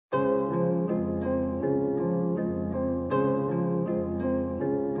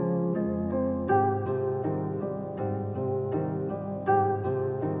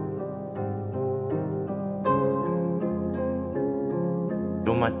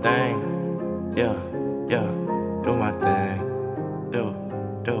thing, yeah, yeah, do my thing, do,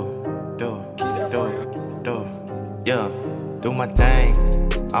 yeah, do my thing.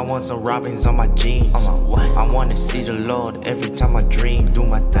 I want some robins on my jeans. I wanna see the Lord every time I dream. Do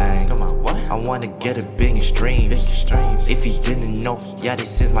my thing. I wanna get a big streams. If you didn't know, yeah,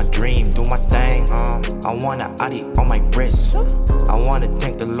 this is my dream. Do my thing. I want an Audi on my wrist. I wanna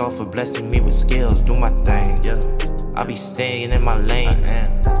thank the Lord for blessing me with skills. Do my thing. I be staying in my lane,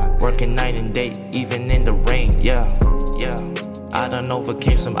 working night and day, even in the rain. Yeah. I done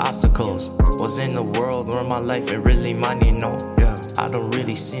overcame some obstacles. Was in the world where my life ain't really mine, you know. I done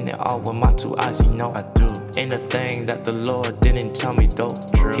really seen it all with my two eyes, you know. I do. Ain't a thing that the Lord didn't tell me though.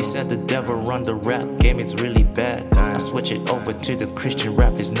 True. He said the devil run the rap game, it's really bad. I switch it over to the Christian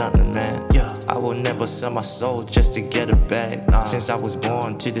rap, it's nothing, man. I will never sell my soul just to get a bag. Since I was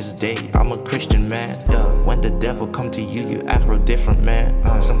born to this day, I'm a Christian man. When the devil come to you, you act real different, man.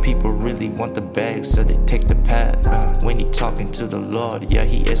 Some people really want the bag, so they take the path. When he talking to the Lord, yeah,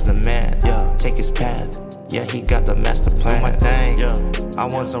 he is the man. Take his path. Yeah, he got the master plan. Do my thing. I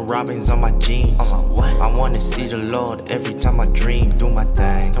want some robins on my jeans. I wanna see the Lord every time I dream. Do my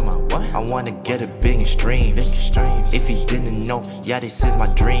thing. I wanna get a big streams. If you didn't know, yeah, this is my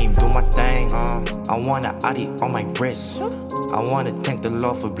dream. Do my thing. I want an Audi on my wrist. I wanna thank the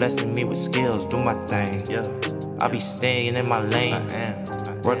Lord for blessing me with skills. Do my thing. I be staying in my lane,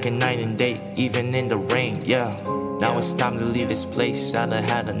 working night and day, even in the rain. Now it's time to leave this place, I done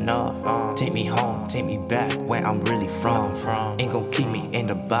had enough. Take me home, take me back where I'm really from. Ain't gon' keep me in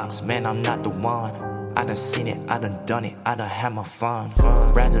the box, man, I'm not the one. I done seen it, I done done it, I done had my fun.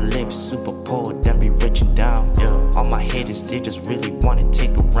 Rather live super poor than be rich and down. All my haters, they just really wanna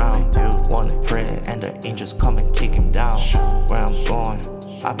take a round. Wanna pray and the angels come and take him down. Where I'm going,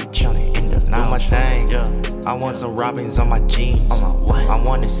 I be chillin' in the lounge. Do my thing, I want some robins on my jeans. I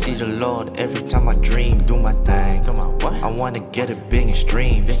wanna see the Lord every time I dream. Do my thing, I wanna get a big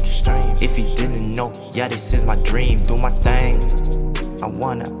streams. If you didn't know, yeah, this is my dream. Do my thing, I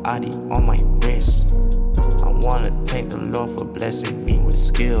want an Audi on my wrist. I wanna thank the Lord for blessing me with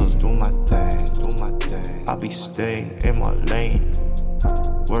skills. Do my thing, I be staying in my lane,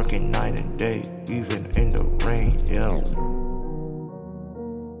 working night and day, even in the rain.